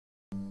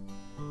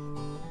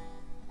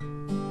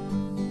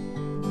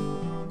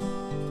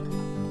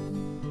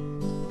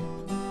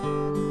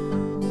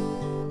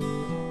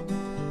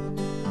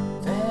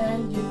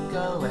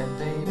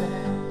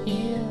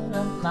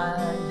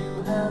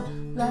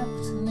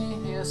me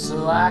here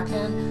so I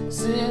can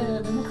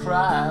sit and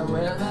cry.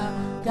 Well,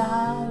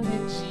 golly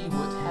gee,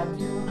 what have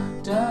you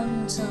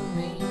done to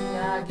me?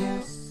 I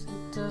guess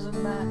it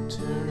doesn't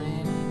matter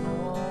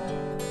anymore.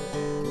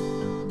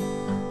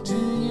 Do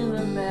you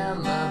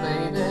remember,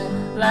 baby,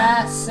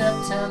 last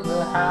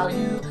September, how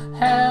you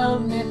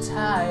held me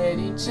tight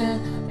each and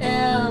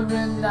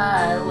every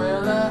night?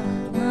 Well,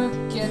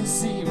 look and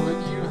see what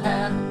you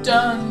have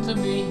done to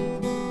me,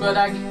 but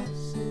I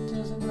guess it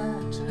doesn't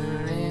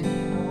matter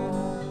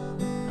anymore.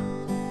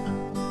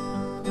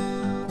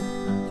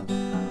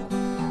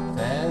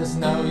 There's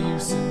no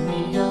use in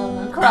me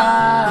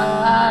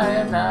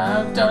crying.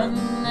 I've done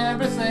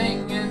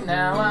everything and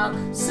now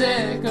I'm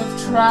sick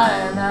of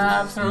trying.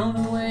 I've thrown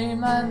away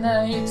my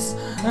nights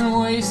and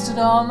wasted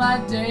all my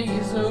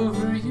days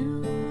over you.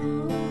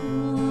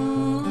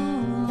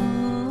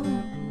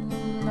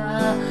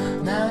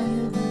 Now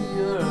you go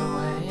your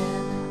way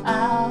and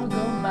I'll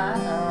go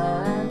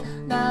mine,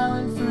 now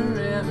and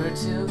forever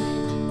till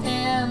the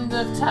end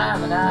of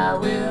time. And I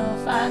will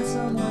find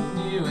someone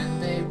new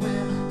and they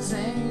will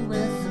say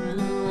we're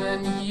through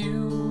and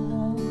you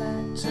won't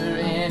matter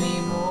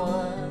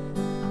anymore.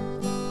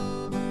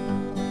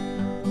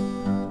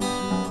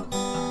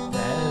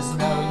 There's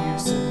no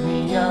use in me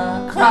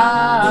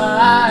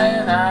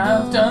crying.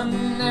 I've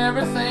done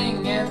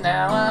everything and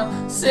now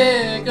I'm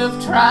sick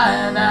of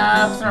trying.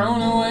 I've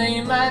thrown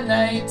away my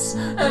nights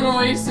and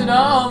wasted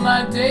all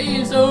my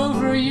days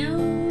over you.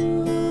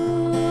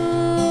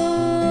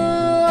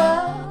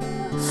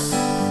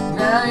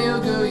 Now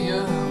you'll go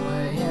your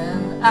way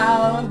and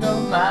I'll go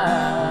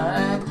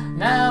mine,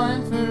 now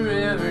and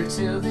forever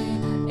till the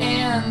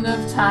end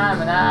of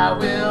time. And I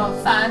will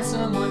find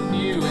someone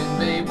new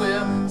and they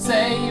will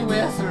say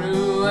we're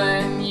through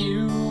and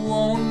you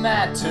won't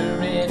matter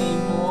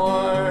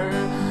anymore.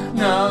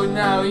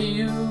 No,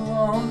 you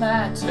won't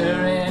matter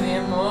anymore.